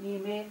 Ní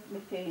mé me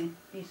féin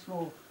ní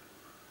smó.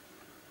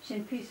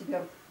 Sin pís a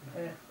beag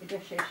I d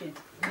sé sin.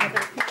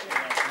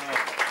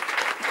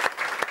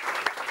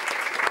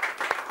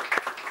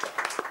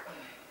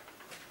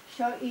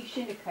 Seo í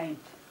sin a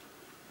caint.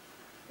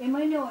 I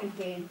mai nóin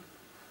héin,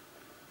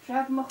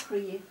 Shrab mo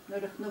chrí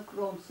nar ach nuc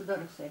Róm sa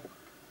dorasa,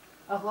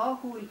 a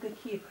ráthúil go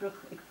cícrach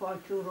ag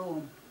fáiltú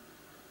Róm.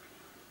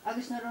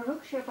 Agus nar a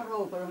rug sé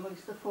baróbar am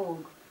agus de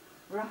fóg,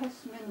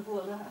 rahas min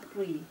bhla a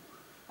chrí,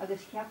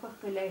 agus ceapach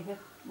go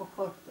léithech mo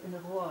corp in a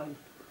gháil.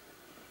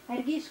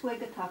 Gís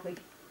chuig a tapig,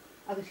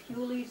 agus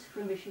chiúlís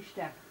frimis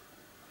isteach.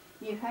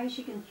 Ní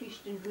haisig an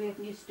chistin ruamh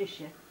níos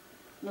dise,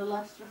 nó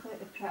lastracha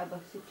a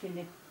trabach sa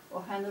tinne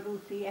ó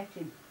hanarútaí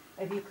etin,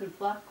 a bhí chur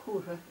blach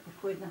cúra a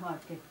chuid na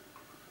háte.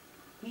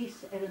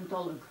 Hís an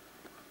dolag.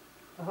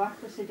 A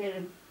bhartas a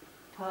derim,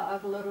 tá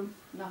agalarum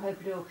na ha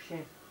breoch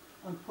sé,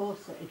 an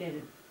pósa a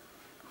derim.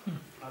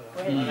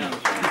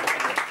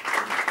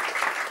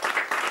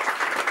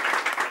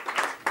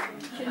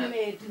 Sinna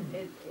méid,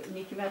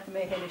 ní cymryd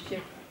mé heile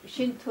sif,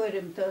 sin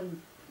tuairim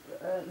don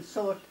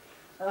sort,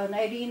 an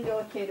airín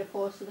leo céir a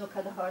pósa nó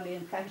cad a hálí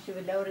an caiisi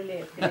bh leabhar a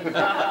léir.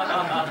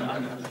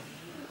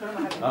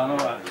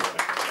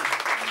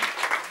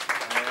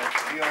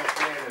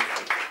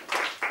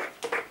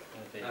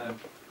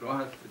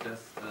 Rohat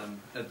just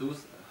dus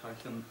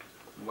hachen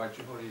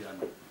wajhori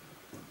and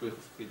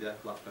buchs fide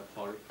lafta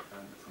park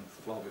and some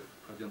splavic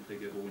kadiante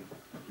geroin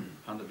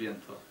han de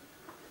viento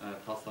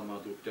tassa ma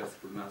du just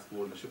for mass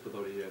wall na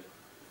shipadori here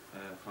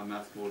ha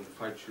mass wall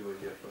fight show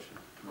here fashion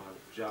ma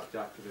jack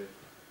de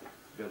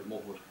ver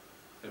mohor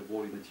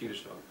wall in the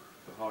tirsha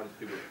the hard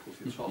to be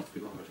kusin shot be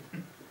longer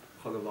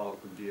khala la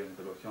kun die and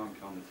the kan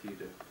kan the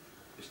tide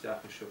is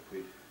staff shop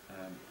with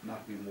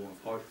nach me more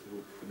part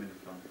through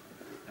Dominican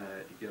I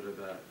get the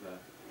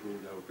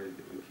rule out great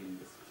that we can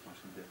this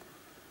smashing day.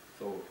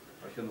 So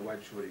I can the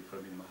white shorty for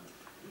me man.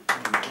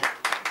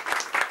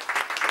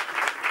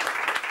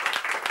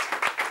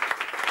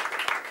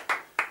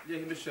 Yeah,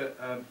 he miss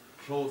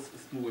Rós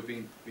is mú a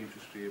bhín tú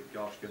scríb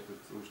gáisceart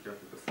úsceart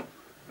agus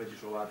beidir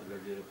seo ad le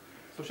léh.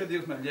 So sé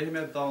díos me léhí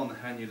me dá na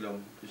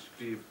henilum I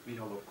scríb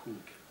Míhall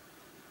Cúg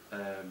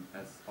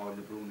as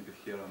áile brúna go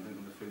chéar an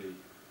na fili.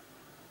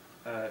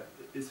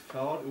 Is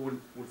fear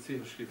bhfuil si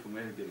scríb fo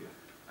méilgeige.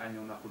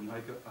 Ainion nach chun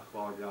naige a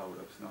chá leabhar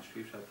agus ná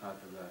scríb se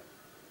táta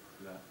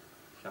le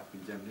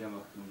cheapin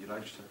déimléamach nó ní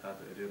ráiste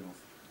táta I rénos.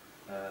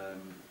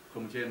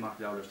 Chumtéan nach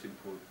leabhar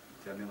tímpó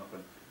déimléamach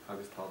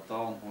agus tá dá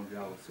ón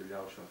leabhar sa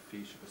leabhar se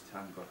fís agus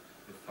teangar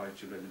I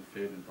fáilte le an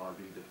féin dá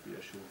bhíide bhí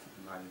a siúil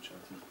an áilen se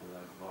tímpó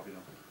le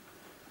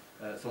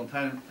bhábhíach. So an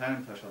taim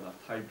tá se na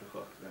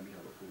taibrecha le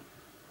Míhall Cúg.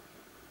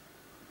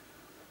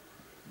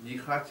 Ní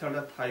chaitear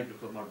le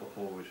taibrecha mar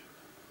bachóir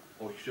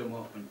ó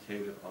siúma an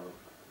téileh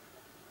arach.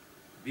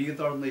 Bhíad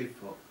ar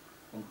néfa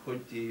an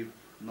chuidtíobh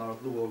nar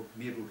luág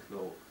míúth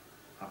lo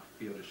ach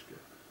fírisce.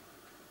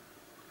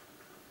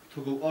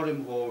 Tu go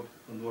orimhád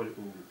an nóir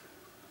úd,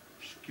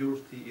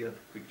 sciúrtaí iad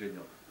go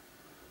grinneach.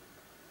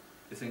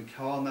 Is an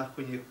ceá nach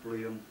chuineach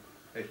blion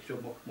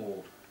siúmach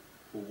mór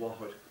ó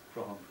bhathir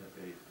crothancha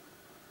é.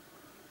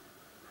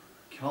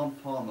 Cean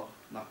fánach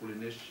nach bhfuil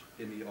inis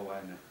imi ó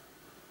aine,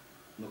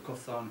 nó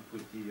cosán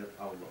chuidtí iad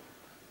ála.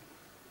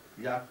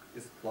 Leach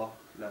is plach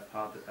le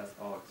fada as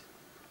áit,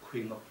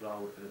 cuineach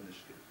ráir ar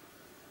nisce.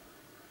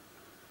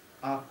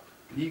 Ach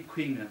ní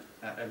cuine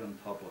a an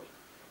tablar,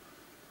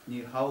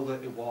 ní hála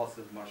I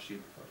bhása mar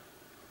siadfar.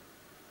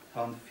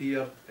 Tá an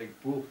fíor ag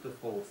buachta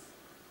fós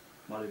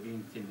mar a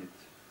bhíon tinit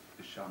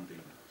I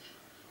seandaine.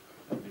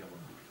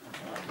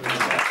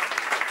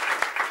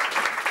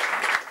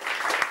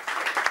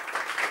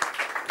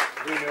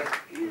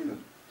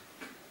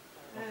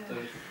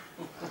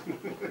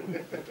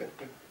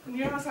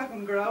 Níor ag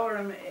an gráir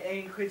am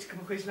é chuid go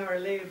chuid leir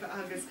léh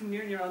agus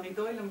cumníor an í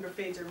dóilm gur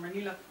féidir mar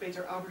nílach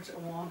féidir Albert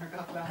amháin ar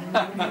gach le.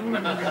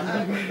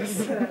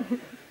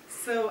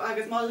 So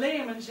agus má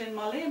léim an sin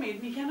má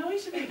léimiid ní cean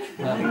éis bhí.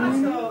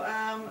 So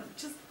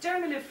just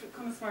dearnalih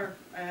chunas mar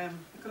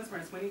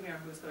smuoine mé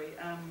ar húsdói.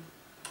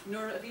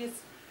 Nuair a bhíos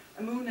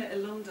a múna I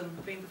London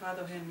bhíon fad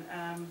ó hin,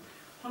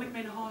 tháinig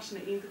mé na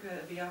háisina iontacha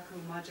a bhí acu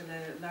maidir le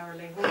leabhar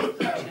le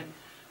hóir sin.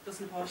 Dus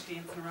na páistí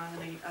in san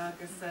rannaí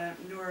agus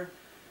nuair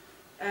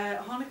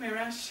tháinig mé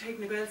reis héag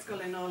na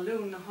Gaelscoil in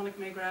áún na tháinig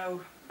mé grá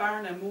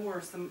barna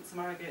mór sa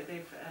marga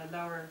déobh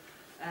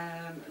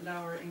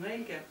leabhar in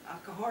Gaeilge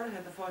ach go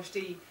háirithe a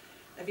fáistí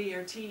a bhí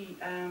ar tí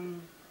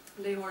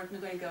léhairt na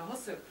Gaeilge a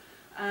thosaigh.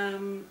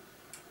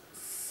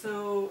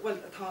 So, well,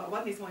 tá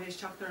bhhaid níos má hééis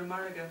teachtar an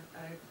marga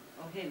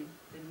ó hin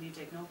den ní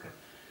ag nócha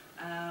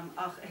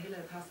ach a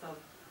héile pastal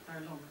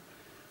ar lom.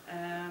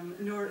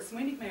 Nuair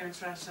smuoinnig mé an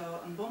treis seo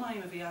an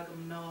bunaim a bhí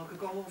agam ná go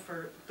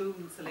gáfar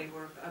dún sa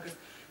léhairt agus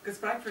gus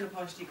breicfar na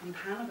páistí chun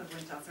tanmh a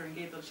bhainteas ar an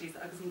gédal síos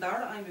agus an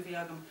dara aim a bhí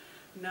agam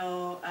ná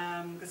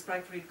gus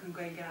breicfarí chun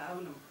Gaeilge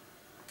álam.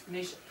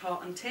 Nis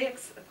tá an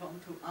téex atá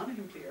tú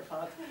anhimpli ar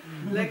fad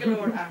le go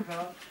leor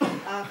ahrá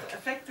ach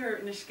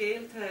effectar na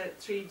scéalte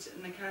tríd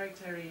na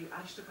charactéirí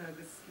aisteacha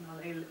agus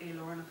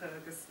éilornacha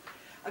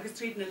agus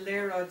tríd na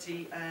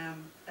léirádí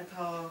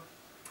atá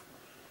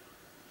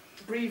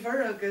bríomhar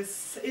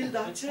agus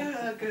ildáte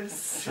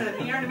agus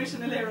níarna mis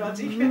na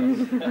léirádí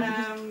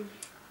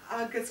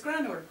agus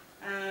granúir.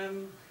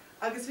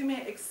 Agus bhí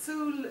mé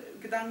agsúil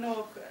go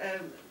danóch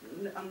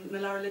na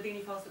leabhar le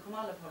daoine fásta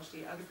cumála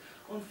páistí agus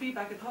ón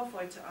feedback atá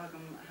fáilte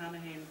agam hena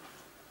hain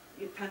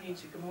taíonn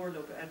si go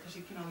mórlób tá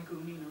si cinál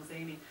gúní nó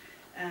éine.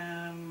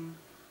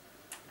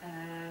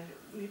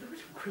 Ní dúir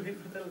chuirlí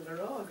le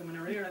rá go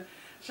man réire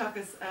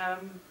seachas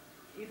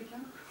iad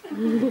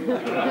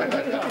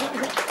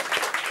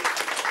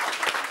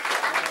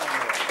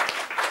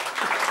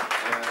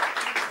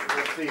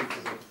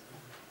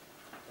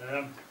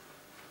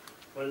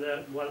Well,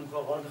 I'm going to go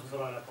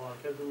on a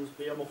podcast. Those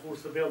be a more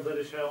build that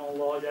is on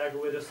law, yeah,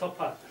 with a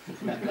supper.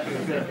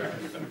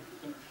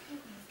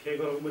 Okay,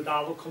 go with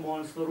all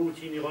commands, the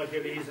routine you like,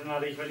 is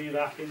another Italian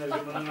acting as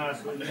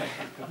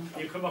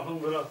you come up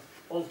with a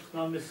old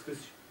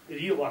non-miscus.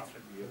 Real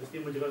water, the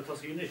name of the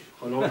Tossinish.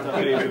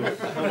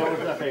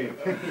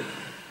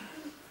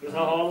 There's a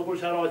whole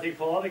bush out of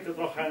Pádraic, the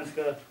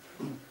Drachanska.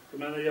 The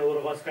man of the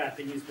was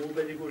scrapping his move,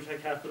 but he goes a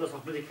captain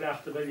of the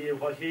craft of the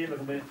what he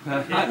having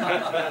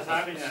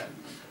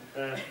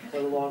for the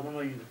long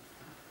mind.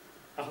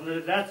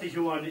 After that,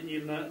 you want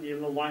in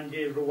the one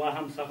day,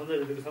 Ruaham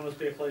Saturday, because I'm a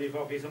speculator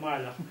for his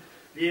mile.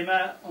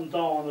 Lima on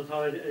dawn the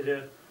tide is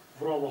a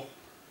brother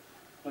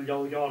on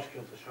your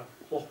yarskill to shop.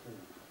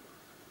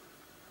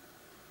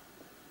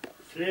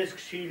 Flesk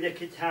she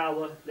lick it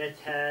tower, let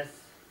has.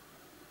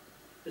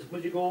 Is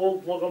moet ik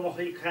ook bloggen nog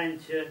een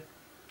kantje.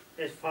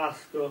 Is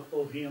vaste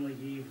of hele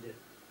giefde.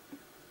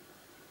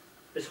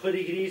 Is goed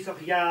ik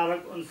riesig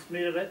jarig een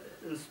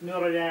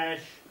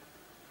smurrerijs,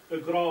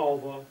 een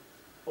grave,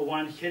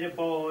 een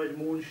chirrebaard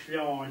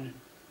moonslaan,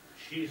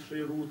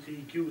 schiesri route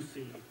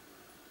QC.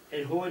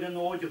 Hoorde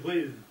nooit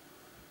ruw,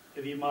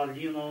 wie maar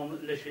lienan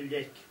lesje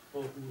lek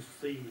of hoe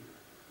zie.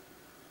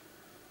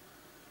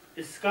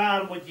 Is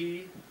schaar moet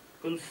je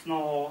kun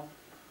sna,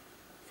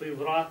 voor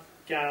wrat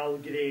gaal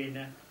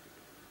grenen,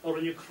 or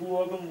yn y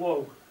crwag yn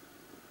wog,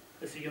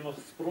 ys i yn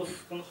o'ch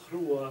sbrwsg yn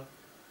chrwa,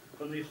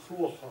 gan i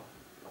chrwcha,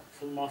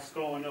 sy'n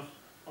masgawnach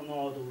yn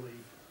adwri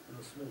yn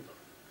y smwda.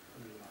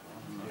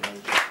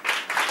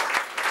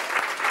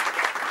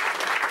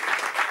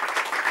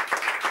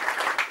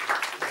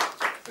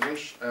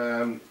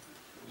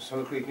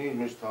 Son Creek ní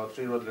mis tá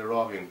trí rud le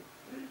rágin.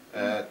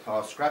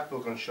 Tá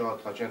scrapbook an seo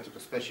tá gente go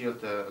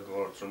speisialte a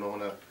ggóir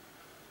tróna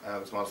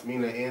agus más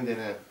míle aon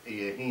duine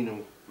I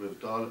híú rih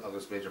dul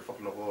agus beidir fo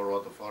na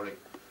hórá a fáric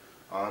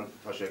an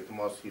tá sé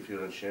más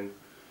hífiú an sin.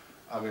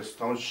 Agus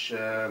tá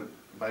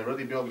bei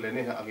rudí beag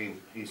lenithe a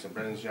gin hí an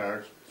Brennan's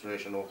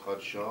éis an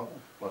óáid seo,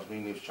 más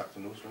míníh teachta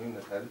nús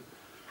na hell.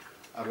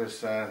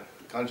 Agus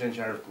gan sin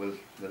searh bhfuil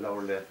le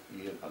leabhar le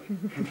íon agin.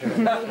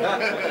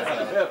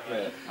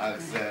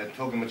 Agus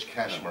tugamid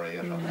cash mar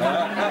é.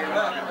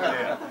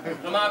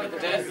 Go mágad a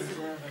des,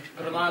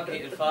 go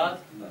mágad ar fad,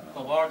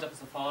 go bhhardeach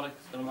sa fáric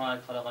go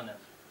mágad chalaganna.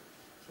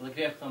 So le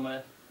grécht am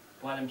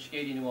bhhaim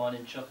scéirí nuáin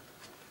in seocht.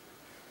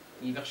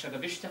 Ní bheith se go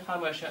bhiste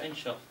chaimar se in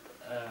seocht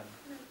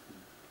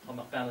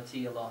amach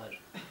benatí a láthir.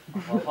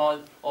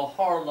 Ó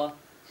hála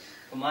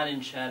go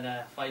mainin se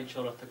le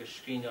fáidseoireacht agus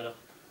scríneoireacht.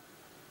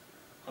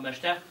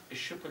 Amesteach is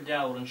siúpar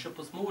leabhar an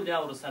siúpas mú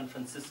leabhar San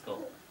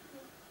Francisco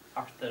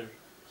artar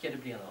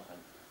chead bliana áchan.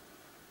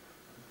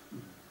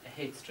 A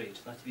Haight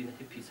Street, not to be na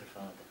hippies ar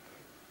fáda.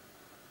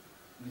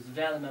 Agus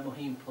bhealach me mo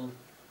hímpel,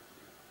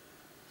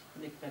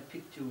 chunig me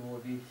pictiú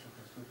mór ví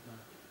agus dúd me.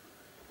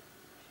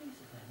 Séis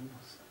a bheith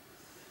níos.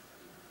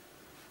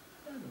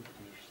 Bhealach go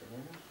díiste,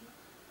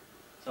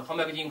 so chum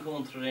me go dín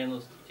contra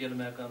rénos, díar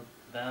me gan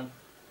dan.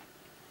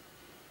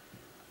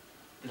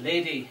 The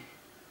lady,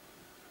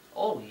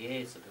 oh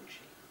yes, about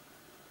she.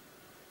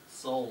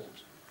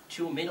 Sold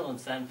 2 million in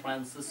San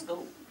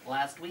Francisco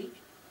last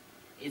week.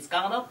 It's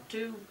gone up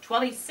to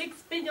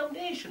 26 billion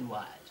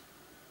nationwide.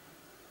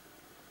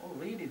 Oh,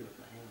 really, with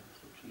my hands.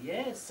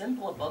 Yes,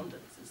 Simple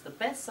Abundance. It's the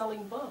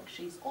best-selling book.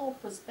 She's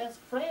Oprah's best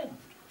friend.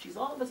 She's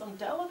always on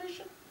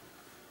television.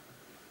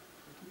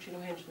 Did she know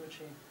him?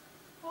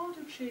 Oh,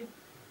 did she?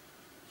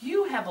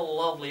 You have a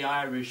lovely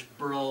Irish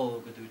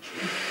brogue, did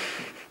she?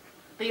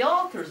 The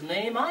author's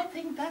name, I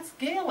think that's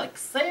Gaelic,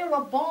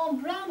 Sarah Vaughan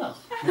Branagh.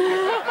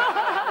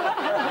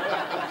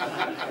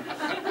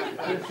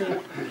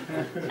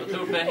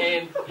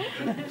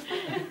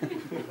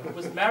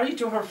 Was married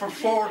to her for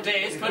 4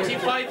 days,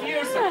 25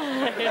 years ago.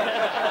 Did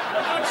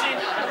she?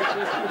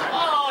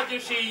 Oh,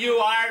 did she? You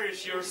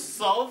Irish, you're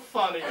so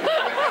funny.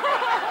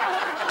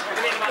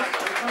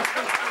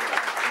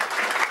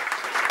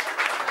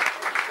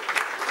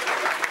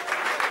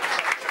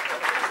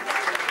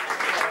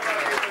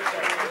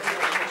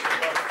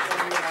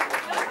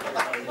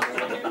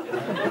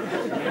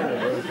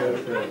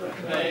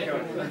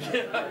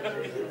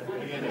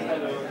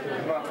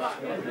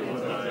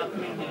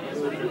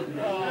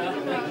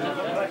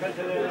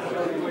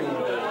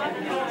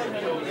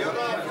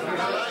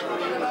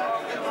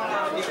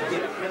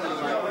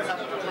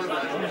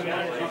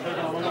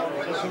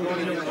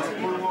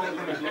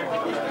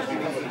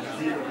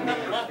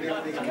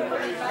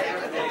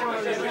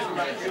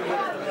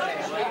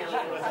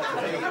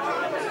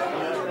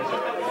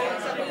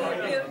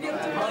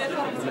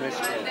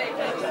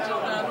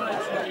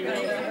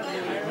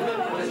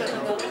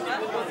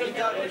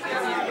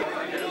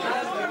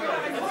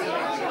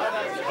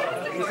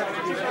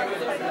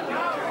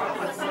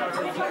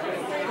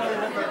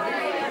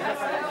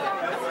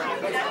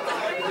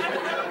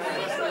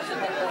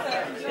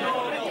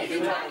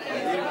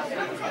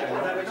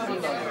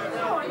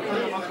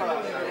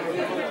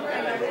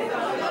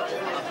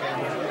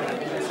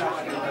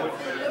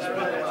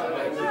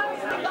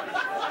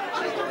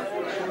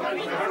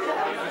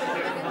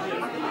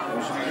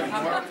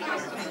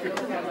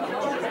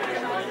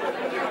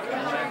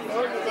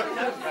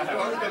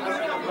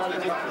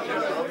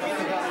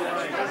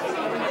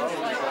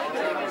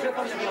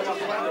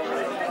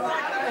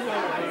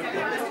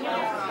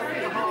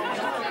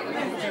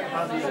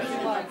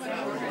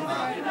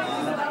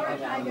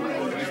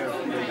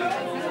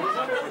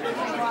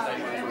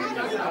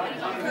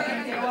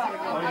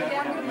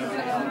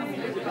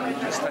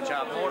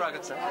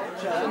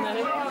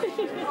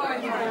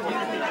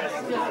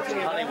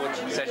 Hollywood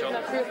session.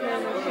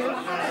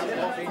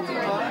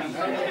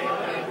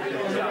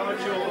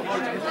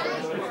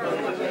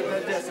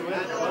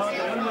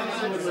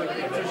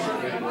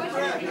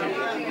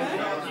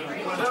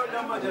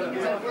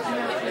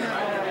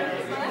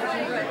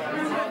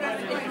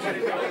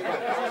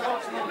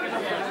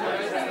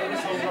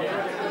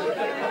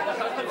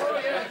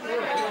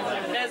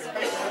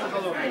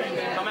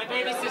 Come my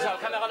babysitter,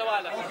 come on the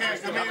wall. Okay,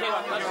 come here.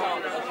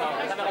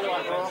 Come on the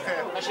wall. Okay.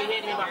 She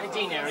hit me back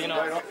in here, you know.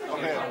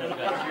 Okay.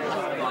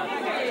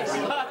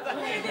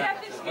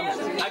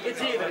 I can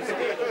see it.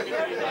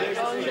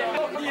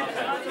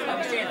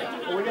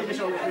 We need to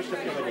show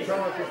Christopher.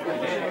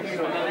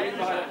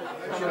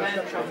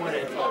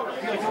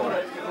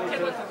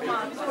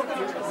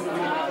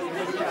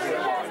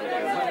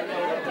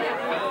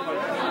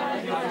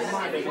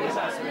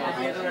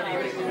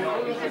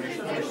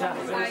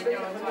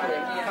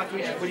 Как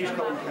видишь, будешь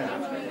кого-то.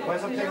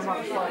 Поэтому ты